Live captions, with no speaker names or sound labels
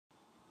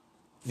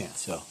Yeah,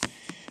 so,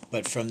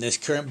 but from this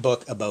current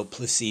book about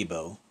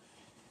placebo,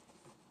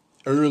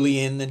 early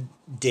in the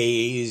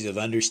days of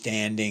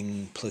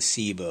understanding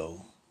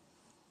placebo,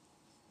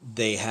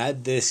 they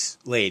had this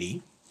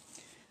lady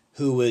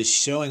who was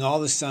showing all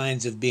the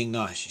signs of being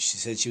nauseous. She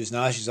said she was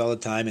nauseous all the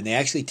time, and they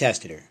actually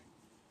tested her.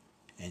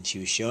 And she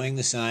was showing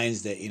the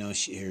signs that,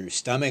 her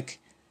stomach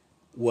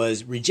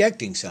was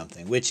rejecting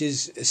something, which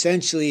is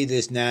essentially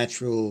this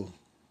natural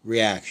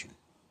reaction,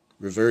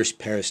 reverse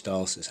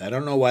peristalsis. I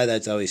don't know why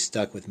that's always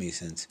stuck with me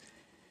since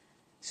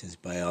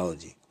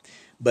biology.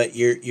 But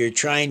you're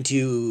trying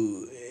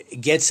to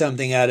get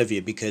something out of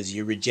you because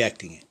you're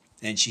rejecting it.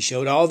 And she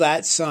showed all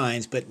that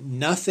signs, but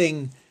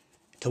nothing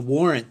to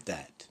warrant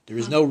that. There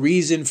was no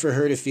reason for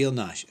her to feel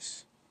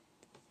nauseous.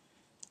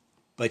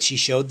 But she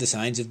showed the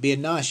signs of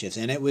being nauseous,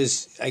 and it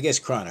was, I guess,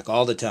 chronic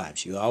all the time.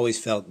 She always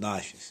felt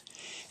nauseous.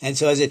 And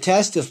so as a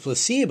test of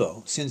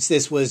placebo, since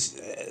this was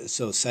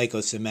so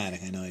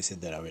psychosomatic, I know I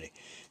said that already,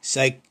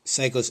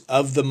 psychos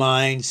of the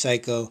mind,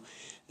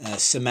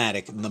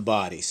 psychosomatic in the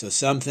body. So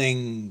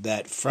something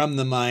that from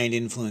the mind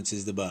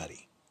influences the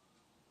body.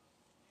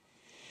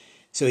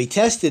 So he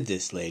tested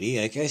this lady.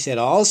 Like I said,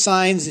 all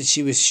signs that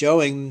she was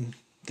showing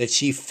that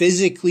she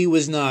physically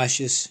was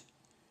nauseous,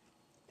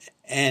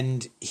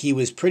 and he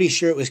was pretty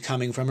sure it was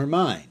coming from her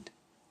mind.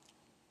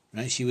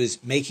 Right? She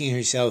was making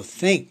herself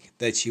think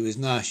that she was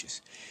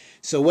nauseous.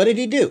 So what did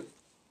he do,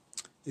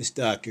 this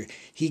doctor?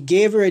 He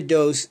gave her a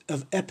dose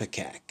of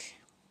Ipecac.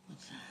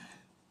 What's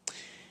that?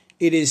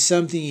 It is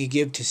something you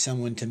give to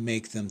someone to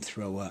make them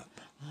throw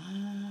up.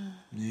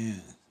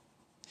 Yeah.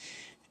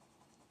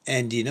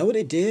 And do you know what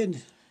it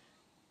did?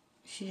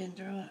 She didn't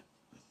throw up.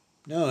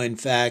 No, in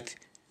fact,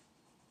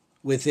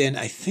 within,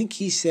 I think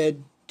he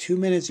said 2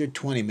 minutes or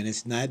 20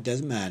 minutes, it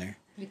doesn't matter.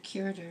 It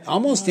cured her.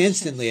 Almost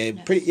instantly,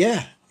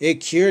 it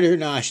cured her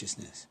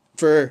nauseousness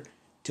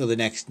till the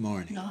next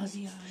morning.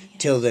 Nausea.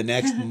 Till the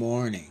next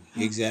morning,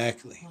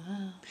 exactly.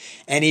 Wow.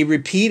 And he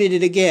repeated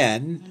it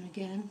again, And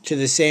again. to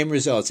the same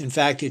results. In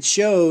fact, it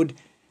showed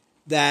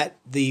that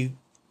the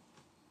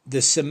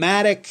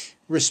somatic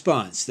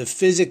response, the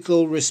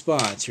physical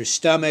response, her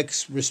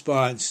stomach's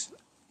response,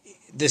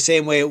 the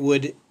same way it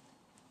would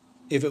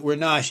if it were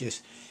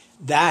nauseous,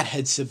 that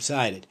had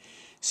subsided.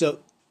 So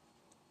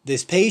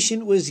this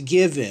patient was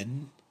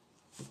given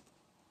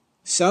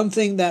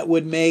something that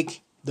would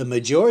make the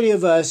majority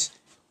of us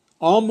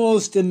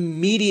almost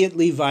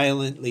immediately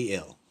violently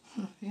ill.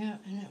 Yeah,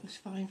 and it was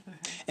fine for her.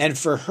 And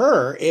for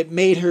her, it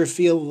made her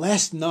feel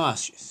less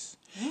nauseous.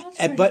 Well,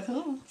 that's But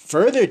cool.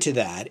 further to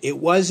that, it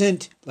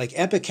wasn't like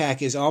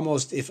Ipecac is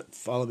almost,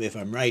 follow me if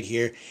I'm right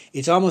here,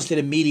 it's almost an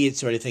immediate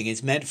sort of thing.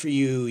 It's meant for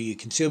you, you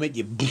consume it,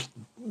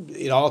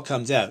 it all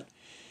comes out.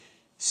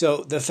 So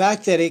the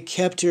fact that it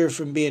kept her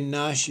from being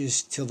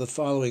nauseous till the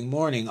following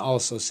morning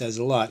also says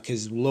a lot,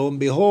 because lo and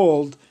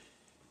behold,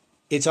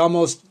 it's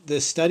almost,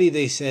 the study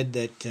they said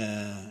that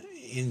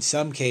in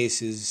some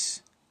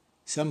cases,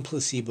 some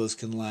placebos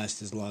can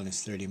last as long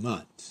as 30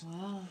 months.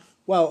 Wow.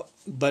 Well,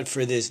 but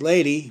for this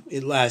lady,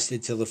 it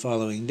lasted till the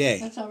following day.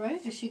 That's all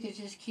right, because she could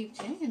just keep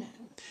taking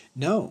it.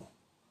 No,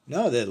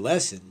 the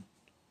lesson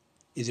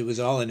is it was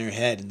all in her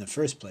head in the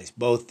first place.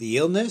 Both the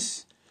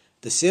illness,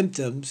 the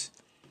symptoms,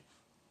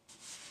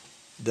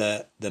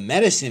 the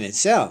medicine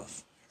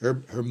itself.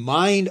 Her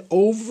mind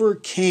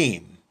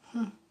overcame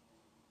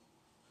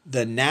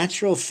the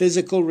natural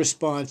physical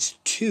response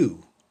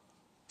to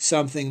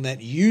something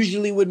that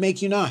usually would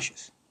make you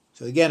nauseous.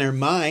 So again, her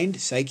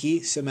mind,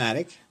 psyche,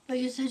 somatic. But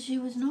you said she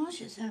was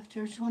nauseous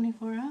after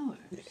 24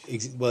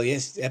 hours. Well,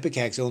 yes,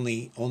 Ipecac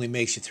only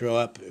makes you throw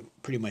up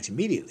pretty much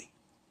immediately.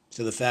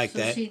 So the fact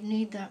that... So she'd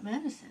need that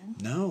medicine.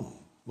 No.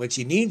 What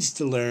she needs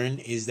to learn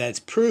is that's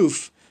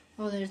proof...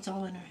 Oh, that it's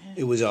all in her head.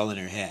 It was all in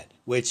her head,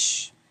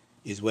 which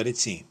is what it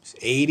seems.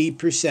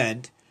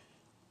 80%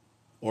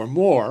 or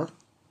more,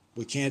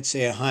 we can't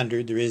say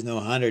 100, there is no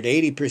 100,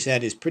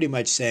 80% is pretty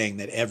much saying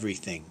that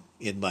everything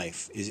in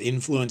life is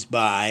influenced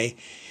by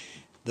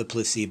the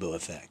placebo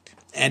effect.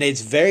 And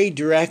it's very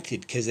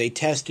directed because they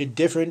tested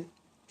different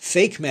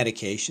fake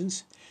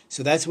medications.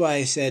 So that's why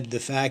I said the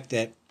fact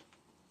that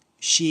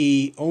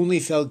she only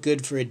felt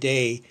good for a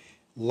day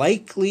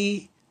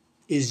likely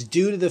is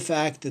due to the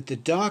fact that the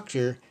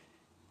doctor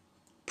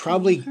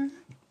probably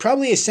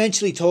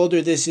essentially told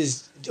her this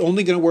is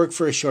only going to work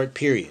for a short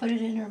period. Put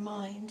it in her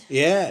mind.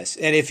 Yes,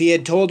 and if he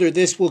had told her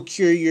this will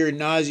cure your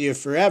nausea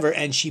forever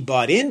and she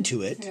bought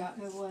into it, Yeah,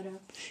 it would have.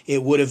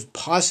 it would have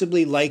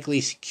possibly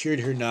likely cured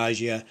her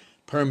nausea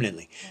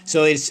permanently.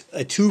 So it's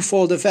a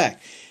twofold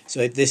effect.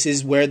 So this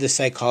is where the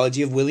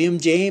psychology of William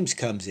James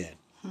comes in,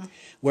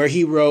 where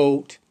he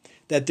wrote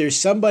that there's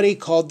somebody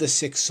called the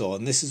sixth soul,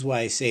 and this is why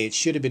I say it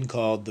should have been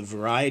called the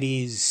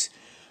varieties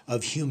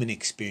of human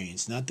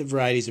experience, not the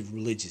varieties of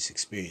religious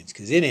experience,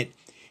 because in it,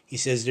 he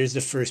says there's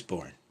the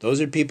firstborn. Those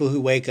are people who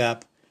wake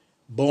up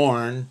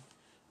born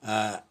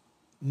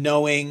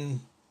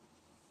knowing,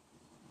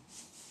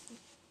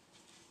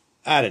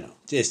 I don't know,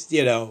 just,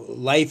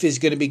 life is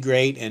going to be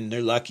great, and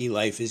they're lucky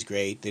life is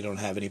great. They don't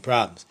have any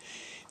problems.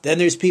 Then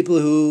there's people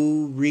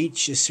who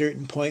reach a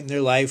certain point in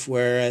their life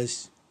where,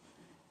 as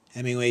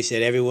Hemingway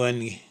said,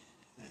 everyone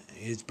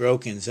is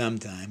broken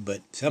sometime,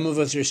 but some of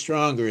us are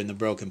stronger in the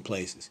broken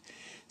places.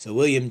 So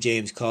William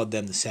James called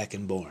them the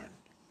second born.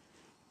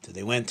 So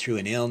they went through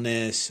an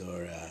illness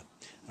or a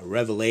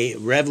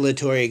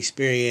revelatory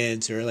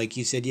experience, or like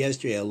you said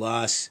yesterday, a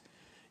loss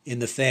in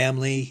the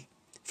family,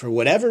 for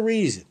whatever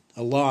reason,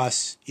 a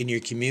loss in your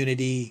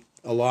community,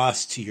 a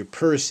loss to your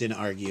person,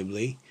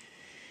 arguably,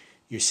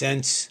 your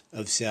sense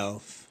of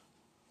self,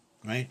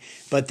 right?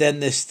 But then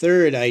this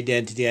third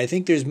identity, I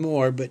think there's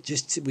more, but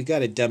just we got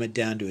to dumb it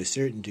down to a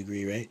certain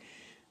degree, right?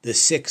 The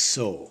sixth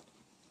soul.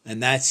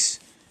 And that's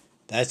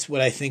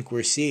what I think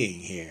we're seeing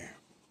here,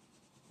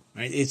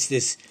 right?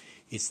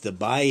 It's the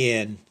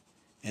buy-in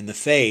and the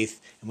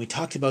faith, and we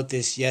talked about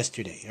this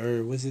yesterday,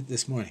 or was it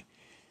this morning?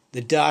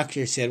 The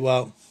doctor said,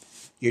 well,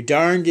 you're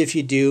darned if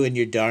you do and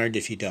you're darned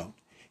if you don't.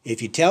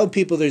 If you tell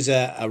people there's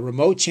a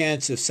remote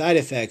chance of side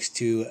effects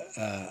to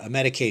a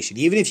medication,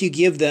 even if you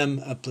give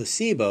them a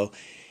placebo,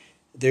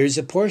 there's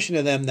a portion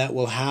of them that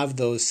will have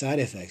those side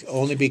effects,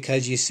 only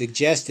because you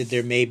suggested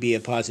there may be a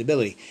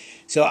possibility.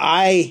 So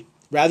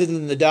rather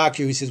than the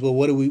doctor who says, well,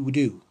 what do we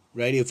do?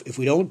 Right? If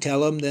we don't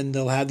tell them, then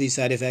they'll have these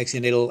side effects,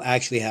 and it'll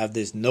actually have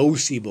this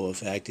nocebo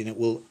effect, and it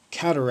will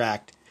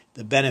counteract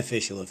the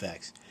beneficial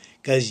effects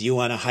because you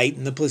want to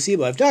heighten the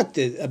placebo. I've talked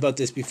about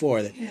this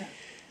before, that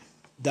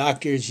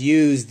doctors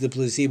use the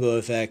placebo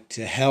effect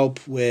to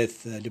help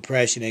with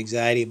depression,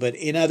 anxiety, but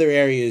in other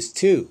areas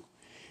too.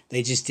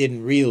 They just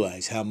didn't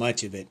realize how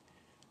much of it,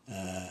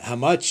 how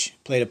much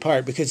played a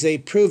part, because they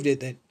proved it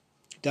that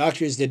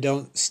doctors that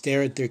don't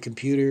stare at their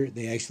computer,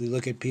 they actually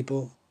look at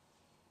people,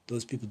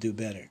 those people do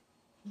better.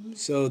 Mm-hmm.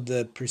 So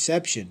the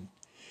perception,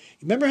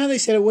 remember how they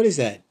said it? What is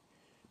that?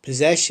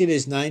 Possession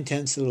is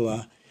 9/10 of the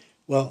law.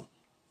 Well,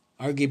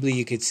 arguably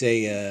you could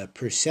say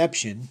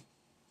perception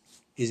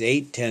is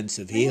 8/10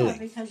 of healing.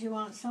 Yeah, because you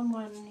want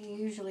someone, you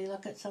usually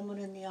look at someone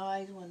in the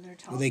eyes when they're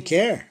talking. Well, they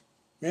care,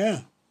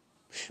 yeah.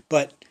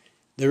 But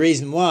the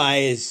reason why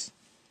is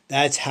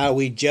that's how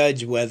we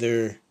judge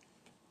whether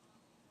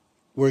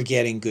we're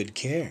getting good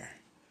care.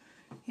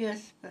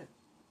 Yes, but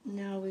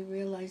now we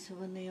realize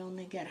when they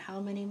only get how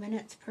many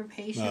minutes per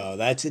patient? Oh,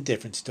 that's a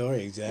different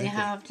story, exactly. They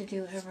have to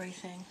do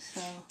everything,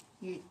 so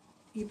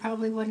you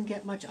probably wouldn't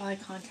get much eye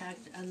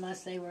contact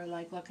unless they were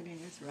like looking in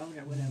your throat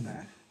or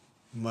whatever.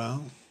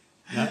 Well,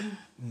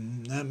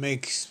 that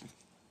makes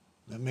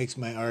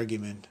my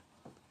argument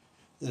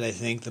that I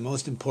think the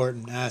most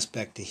important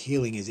aspect to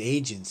healing is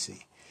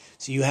agency.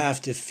 So you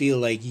have to feel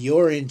like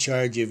you're in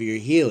charge of your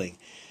healing.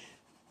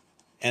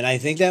 And I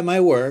think that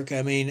might work.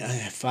 I mean,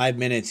 5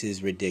 minutes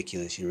is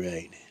ridiculous, you're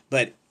right.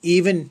 But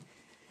even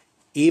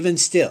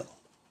still,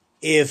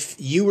 if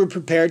you were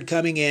prepared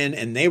coming in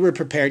and they were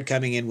prepared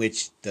coming in,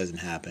 which doesn't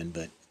happen,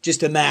 but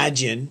just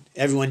imagine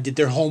everyone did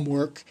their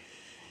homework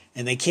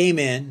and they came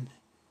in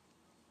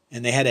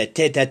and they had a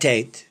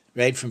tete-a-tete,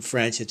 right, from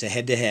French, it's a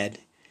head-to-head.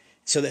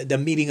 So the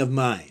meeting of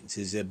minds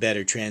is a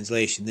better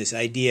translation. This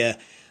idea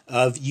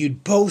of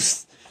you'd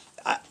both,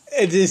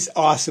 this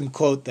awesome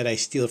quote that I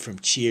steal from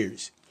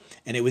Cheers.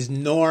 And it was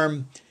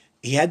Norm.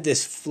 He had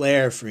this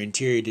flair for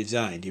interior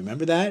design. Do you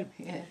remember that?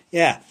 Yeah.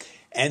 Yeah.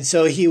 And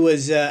so he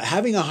was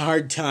having a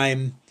hard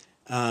time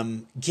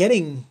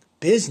getting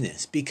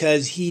business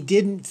because he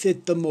didn't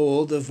fit the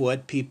mold of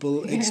what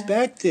people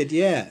expected.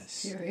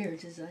 Yes. Interior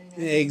designer.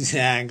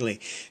 Exactly.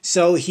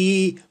 So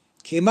he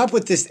came up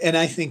with this, and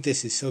I think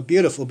this is so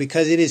beautiful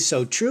because it is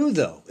so true,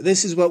 though.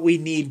 This is what we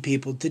need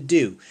people to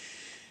do.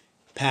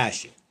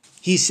 Passion.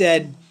 He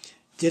said,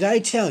 did I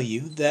tell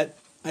you that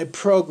I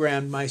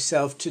programmed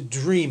myself to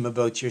dream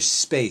about your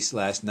space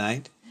last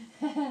night?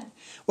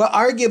 Well,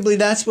 arguably,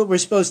 that's what we're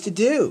supposed to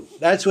do.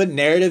 That's what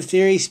narrative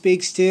theory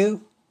speaks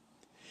to.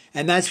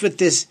 And that's what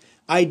this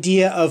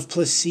idea of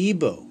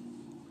placebo.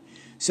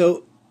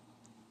 So,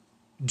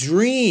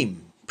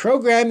 dream.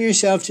 Program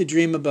yourself to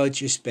dream about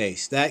your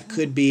space. That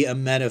could be a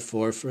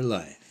metaphor for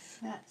life.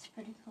 That's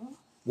pretty cool.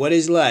 What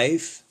is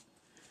life?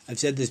 I've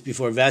said this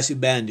before.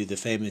 Vasubandhu, the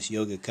famous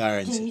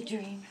Yogacaran.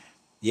 Daydream.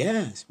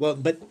 Yes. Well,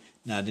 but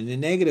not in a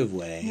negative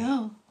way.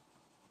 No.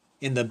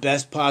 In the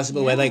best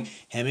possible way. Like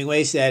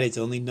Hemingway said, it's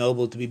only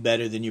noble to be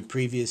better than your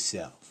previous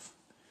self.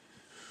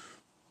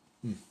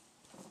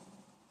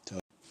 So,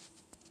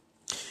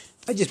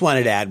 I just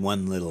wanted to add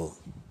one little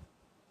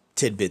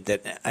tidbit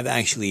that I've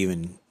actually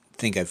even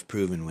think I've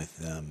proven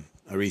with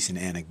a recent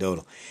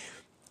anecdotal.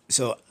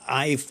 So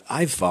I've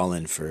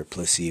fallen for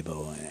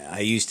placebo. I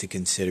used to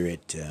consider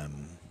it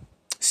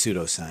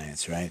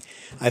pseudoscience, right?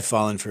 I've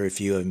fallen for a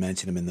few. I've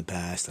mentioned them in the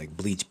past, like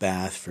bleach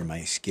bath for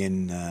my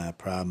skin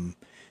problem,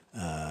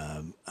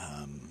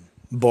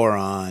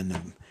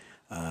 boron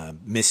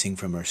missing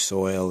from our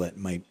soil that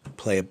might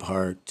play a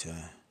part.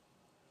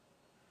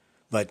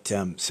 But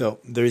so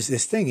there's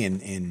this thing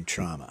in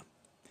trauma,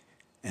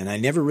 and I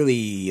never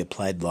really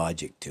applied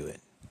logic to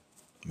it,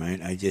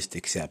 right? I just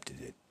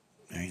accepted it,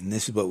 right? And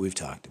this is what we've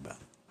talked about.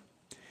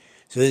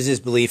 So there's this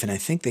belief, and I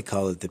think they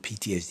call it the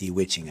PTSD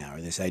witching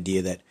hour, this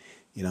idea that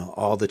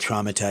all the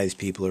traumatized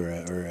people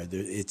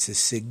it's a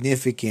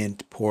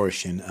significant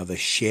portion of a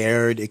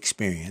shared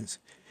experience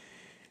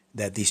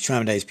that these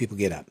traumatized people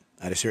get up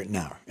at a certain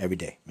hour every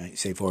day, right?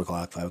 Say 4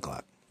 o'clock, 5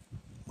 o'clock,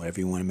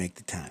 whatever you want to make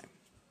the time.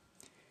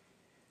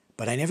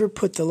 But I never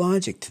put the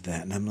logic to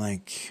that. And I'm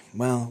like,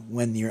 well,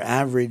 when your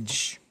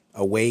average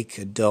awake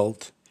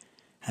adult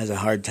has a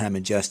hard time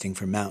adjusting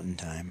for mountain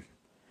time,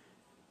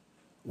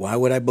 why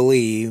would I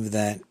believe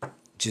that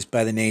just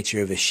by the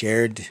nature of a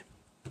shared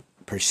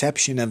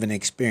perception of an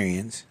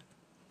experience,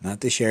 not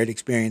the shared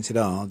experience at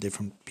all,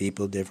 different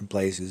people, different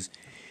places,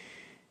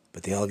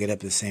 but they all get up at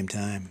the same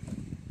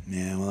time?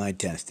 Yeah, well, I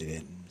tested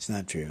it. It's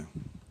not true.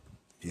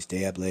 If you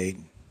stay up late,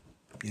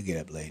 you get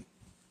up late.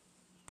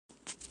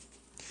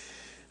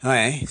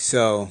 Okay,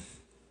 so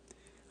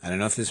I don't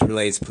know if this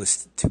relates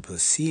to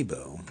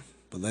placebo,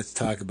 but let's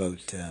talk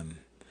about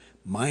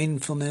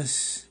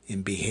mindfulness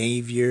in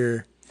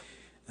behavior,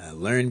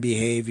 learned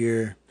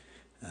behavior.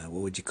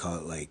 What would you call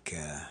it? Like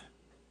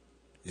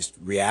just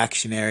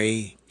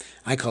reactionary.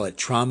 I call it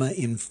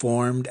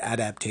trauma-informed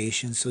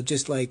adaptation. So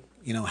just like,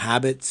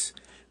 habits,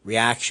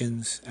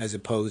 reactions, as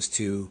opposed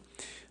to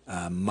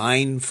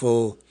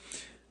mindful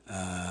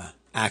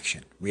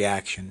action,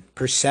 reaction,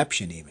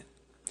 perception even.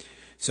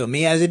 So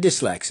me as a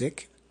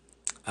dyslexic,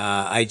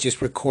 I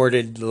just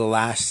recorded the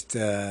last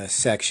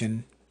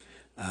section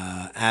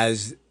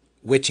as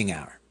witching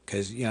hour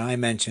because, I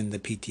mentioned the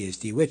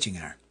PTSD witching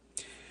hour.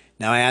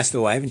 Now I asked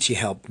the wife and she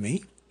helped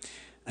me.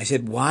 I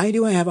said, why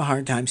do I have a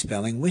hard time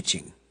spelling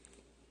witching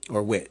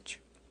or witch?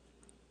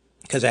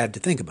 Because I had to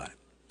think about it.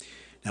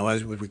 Now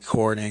as we're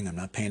recording, I'm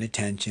not paying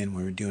attention.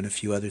 We were doing a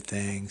few other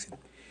things.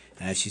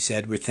 And as she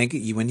said,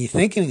 when you're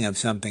thinking of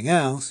something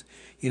else,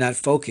 you're not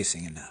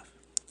focusing enough.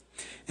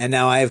 And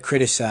now I have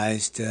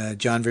criticized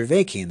John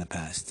Vervaeke in the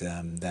past.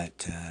 I'm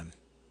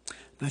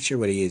not sure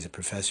what he is, a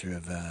professor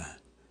of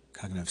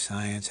cognitive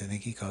science, I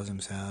think he calls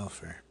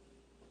himself, or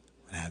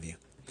what have you.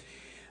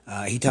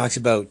 He talks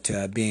about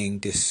being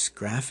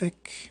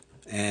dysgraphic,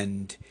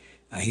 and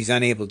he's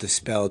unable to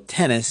spell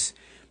tennis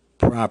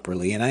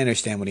properly, and I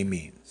understand what he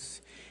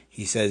means.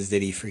 He says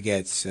that he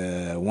forgets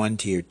one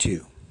T or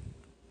two.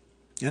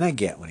 And I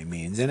get what he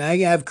means, and I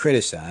have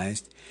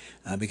criticized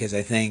because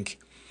I think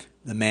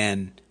the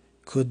man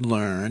could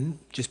learn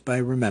just by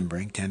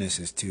remembering tennis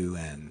is two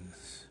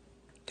ends.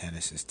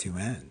 Tennis is two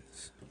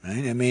ends,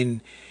 right? I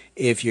mean,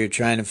 if you're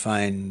trying to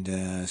find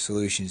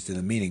solutions to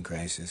the meaning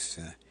crisis,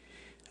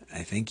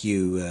 I think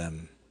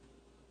it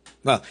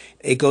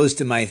goes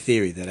to my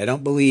theory that I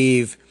don't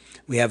believe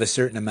we have a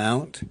certain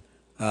amount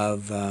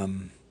of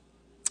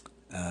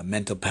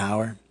mental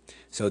power.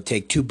 So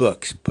take two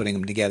books, putting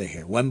them together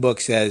here. One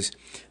book says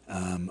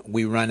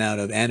we run out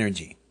of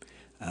energy.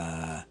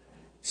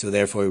 So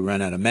therefore we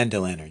run out of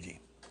mental energy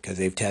because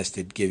they've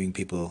tested giving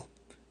people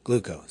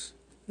glucose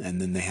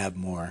and then they have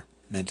more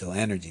mental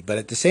energy. But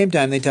at the same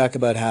time, they talk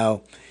about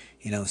how,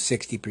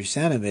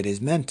 60% of it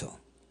is mental,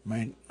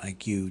 right?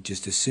 Like you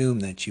just assume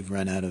that you've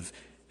run out of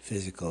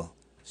physical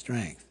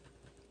strength.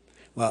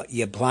 Well,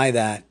 you apply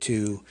that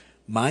to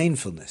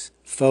mindfulness,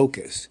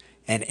 focus,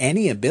 and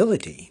any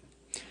ability.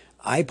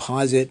 I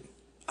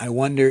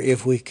wonder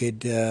if we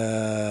could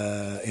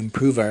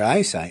improve our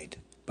eyesight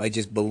by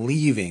just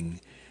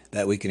believing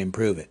that we can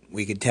improve it.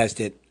 We could test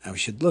it. I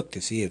should look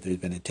to see if there's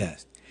been a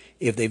test.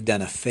 If they've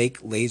done a fake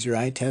laser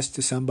eye test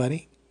to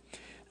somebody,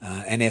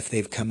 and if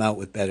they've come out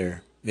with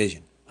better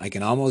vision. I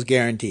can almost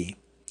guarantee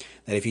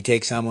that if you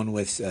take someone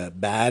with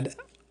bad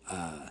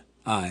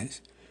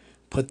eyes,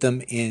 put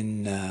them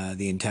in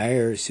the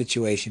entire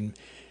situation,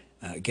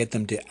 get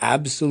them to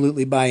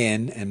absolutely buy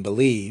in and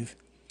believe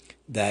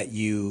that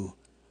you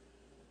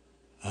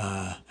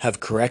have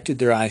corrected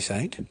their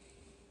eyesight,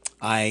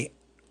 I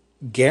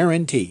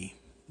guarantee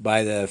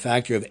by the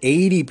factor of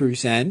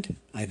 80%,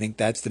 I think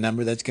that's the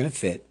number that's going to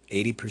fit,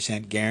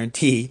 80%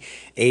 guarantee,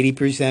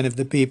 80% of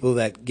the people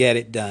that get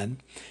it done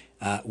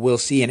will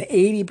see an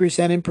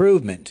 80%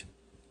 improvement,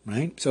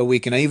 right? So we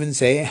can even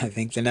say, I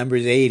think the number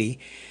is 80,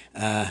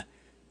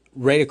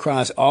 right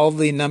across all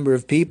the number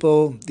of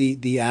people,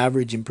 the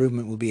average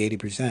improvement will be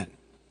 80%.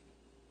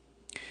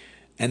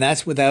 And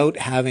that's without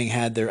having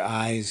had their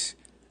eyes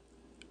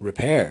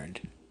repaired.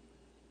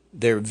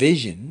 Their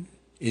vision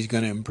is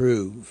going to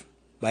improve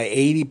by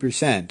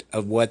 80%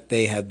 of what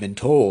they have been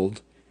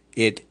told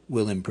it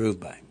will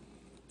improve by.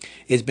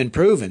 It's been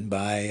proven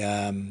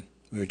by,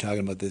 we were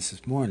talking about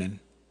this morning,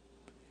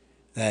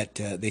 that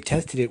they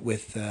tested it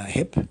with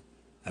hip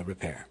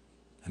repair.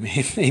 I mean,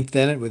 if they've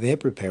done it with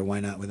hip repair, why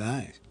not with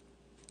eyes?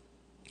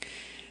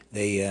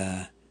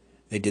 They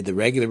did the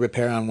regular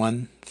repair on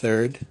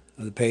 1/3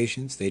 of the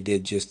patients. They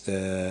did just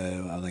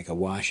like a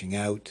washing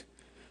out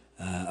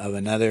of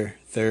another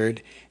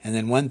third, and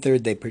then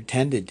 1/3 they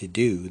pretended to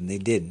do, and they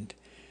didn't.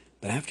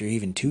 But after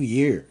even 2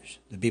 years,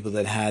 the people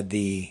that had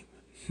the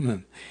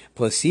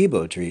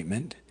placebo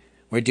treatment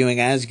were doing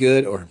as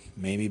good, or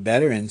maybe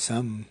better in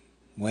some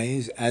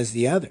ways, as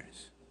the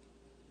others.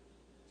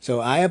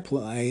 So I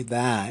apply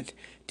that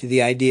to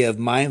the idea of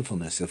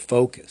mindfulness, of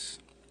focus,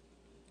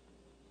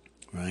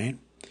 right?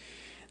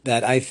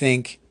 that I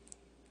think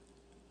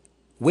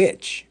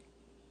witch,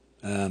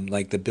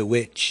 like the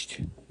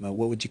bewitched,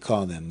 what would you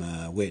call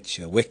them? Witch,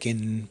 a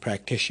Wiccan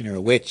practitioner,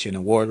 a witch, and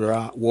a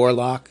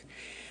warlock.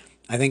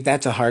 I think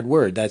that's a hard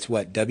word. That's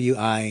what,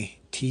 WITCH.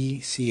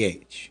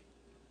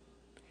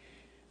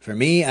 For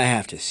me, I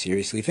have to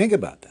seriously think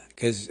about that,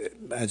 because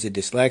as a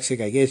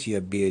dyslexic, I guess you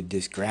have to be a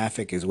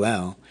dysgraphic as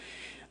well.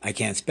 I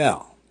can't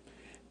spell.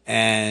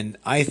 And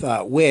I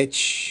thought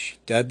witch,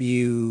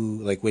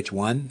 like which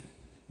one?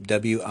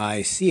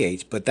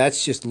 WICH, but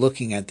that's just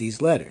looking at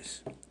these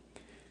letters.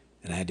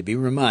 And I had to be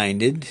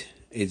reminded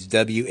it's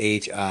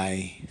WHICH.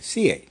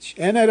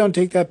 And I don't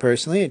take that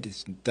personally. It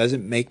just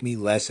doesn't make me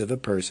less of a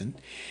person.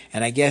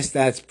 And I guess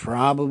that's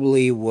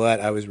probably what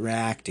I was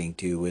reacting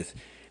to with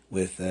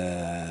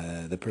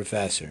the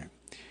professor,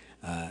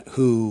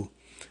 who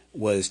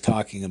was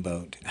talking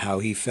about how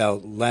he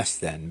felt less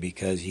than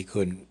because he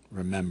couldn't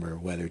remember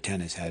whether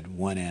tennis had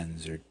one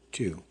ends or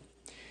two.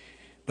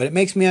 But it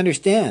makes me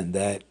understand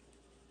that,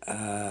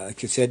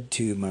 like I said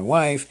to my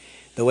wife,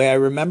 the way I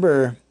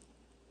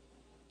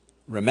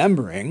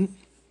remembering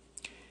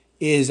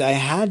is I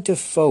had to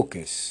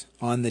focus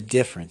on the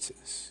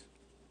differences.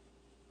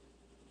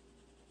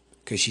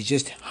 Because she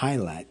just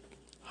highlighted.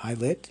 I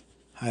like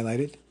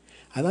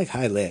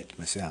highlight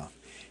myself.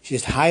 She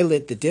just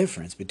highlight the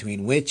difference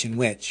between which and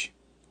which.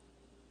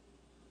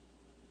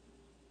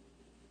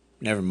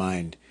 Never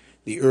mind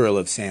the Earl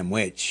of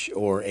Sandwich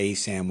or a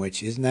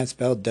sandwich. Isn't that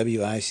spelled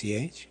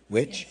WICH?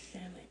 Which? Yes,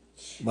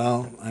 sandwich.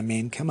 Well, I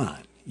mean, come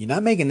on. You're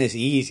not making this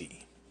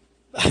easy.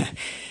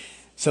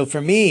 So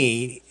for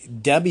me,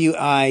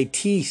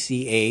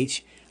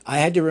 WITCH, I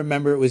had to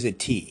remember it was a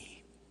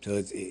T.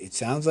 So it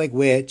sounds like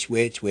which,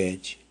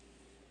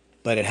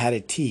 but it had a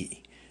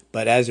T.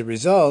 But as a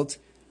result,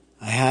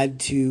 I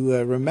had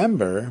to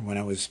remember when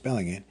I was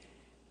spelling it,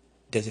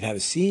 does it have a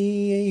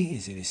C?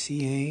 Is it a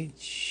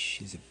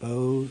CH? Is it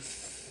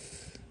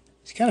both?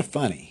 It's kind of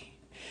funny.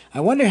 I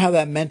wonder how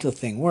that mental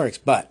thing works,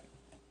 but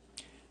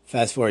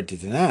fast forward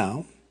to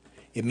now,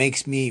 it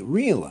makes me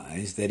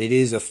realize that it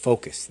is a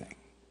focus thing.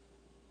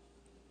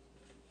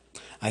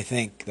 I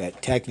think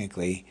that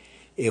technically,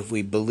 if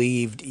we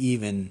believed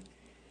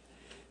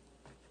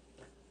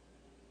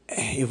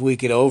if we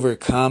could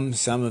overcome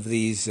some of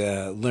these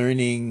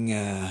learning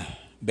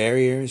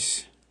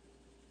barriers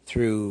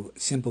through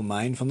simple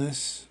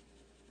mindfulness,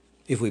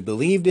 if we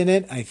believed in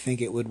it, I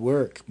think it would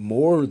work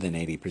more than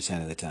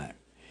 80% of the time.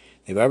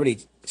 They've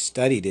already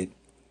studied it.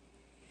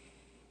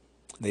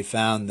 They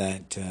found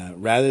that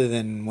rather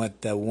than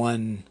what the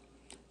one,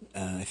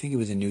 I think it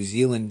was a New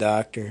Zealand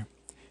doctor,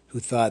 who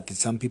thought that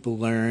some people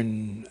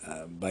learn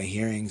by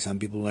hearing, some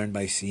people learn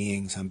by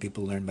seeing, some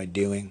people learn by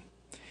doing.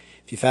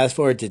 If you fast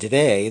forward to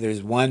today,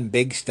 there's one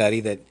big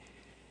study that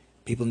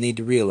people need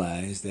to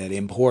realize that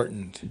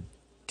important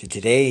to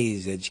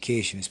today's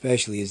education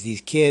especially is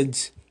these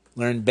kids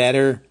learn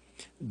better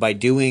by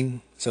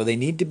doing, so they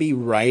need to be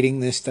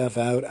writing this stuff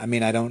out. I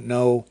mean, I don't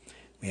know.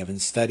 We haven't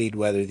studied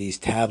whether these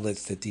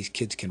tablets that these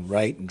kids can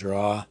write and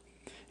draw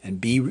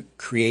and be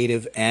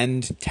creative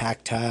and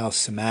tactile,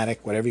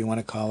 somatic, whatever you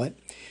want to call it.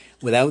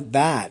 Without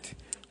that,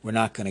 we're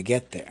not going to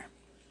get there.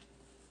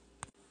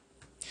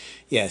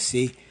 Yeah,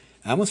 see,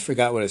 I almost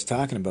forgot what I was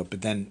talking about,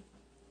 but then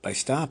by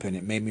stopping,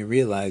 it made me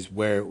realize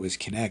where it was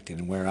connected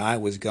and where I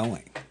was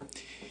going.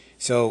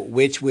 So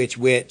which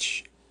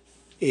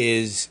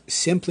is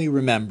simply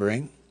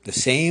remembering the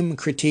same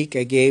critique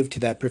I gave to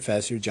that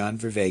professor, John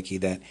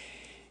Vervaeke, that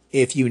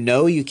if you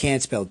know you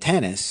can't spell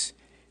tennis,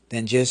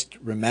 then just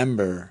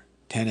remember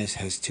tennis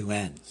has two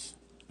ends.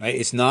 Right?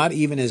 It's not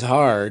even as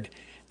hard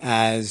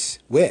as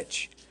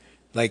which.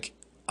 Like,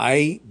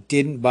 I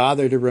didn't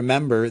bother to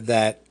remember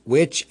that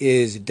which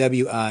is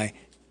WITCH,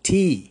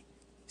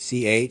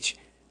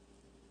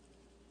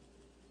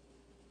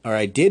 or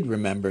I did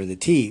remember the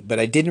T, but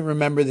I didn't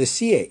remember the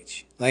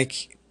CH.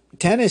 Like,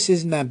 tennis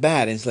isn't that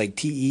bad. It's like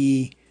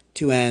TE,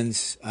 two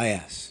N's,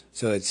 IS.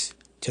 So it's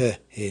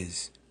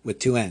his with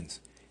two N's.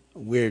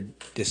 Weird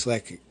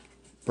dyslexic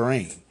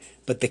brain.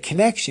 But the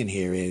connection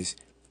here is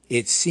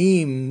it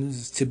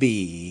seems to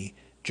be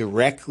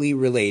directly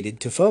related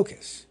to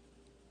focus,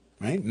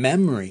 right?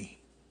 Memory.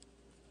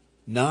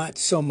 Not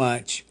so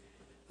much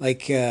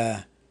like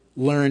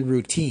learned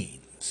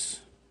routines,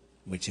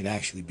 which would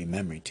actually be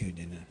memory too,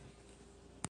 didn't it?